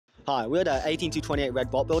Hi, we're the 18 to 28 Red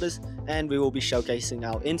Botbuilders, and we will be showcasing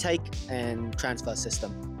our intake and transfer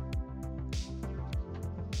system.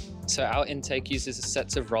 So our intake uses a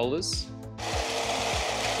set of rollers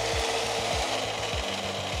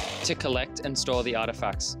to collect and store the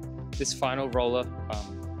artifacts. This final roller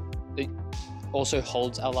it also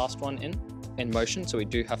holds our last one in motion, so we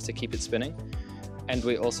do have to keep it spinning. And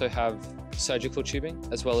we also have surgical tubing,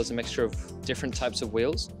 as well as a mixture of different types of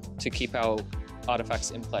wheels to keep our artifacts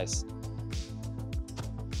in place.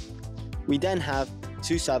 We then have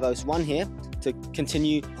two servos, one here to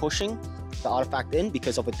continue pushing the artifact in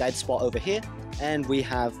because of a dead spot over here, and we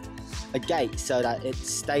have a gate so that it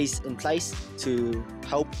stays in place to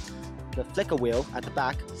help the flicker wheel at the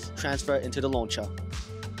back transfer into the launcher.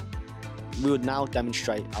 We would now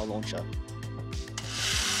demonstrate our launcher.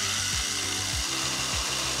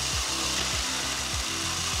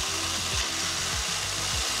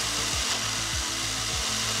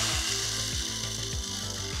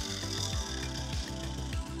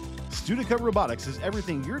 DECODE Robotics is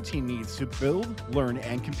everything your team needs to build, learn,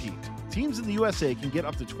 and compete. Teams in the USA can get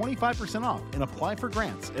up to 25% off and apply for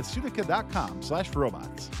grants at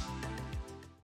studecode.com/robots.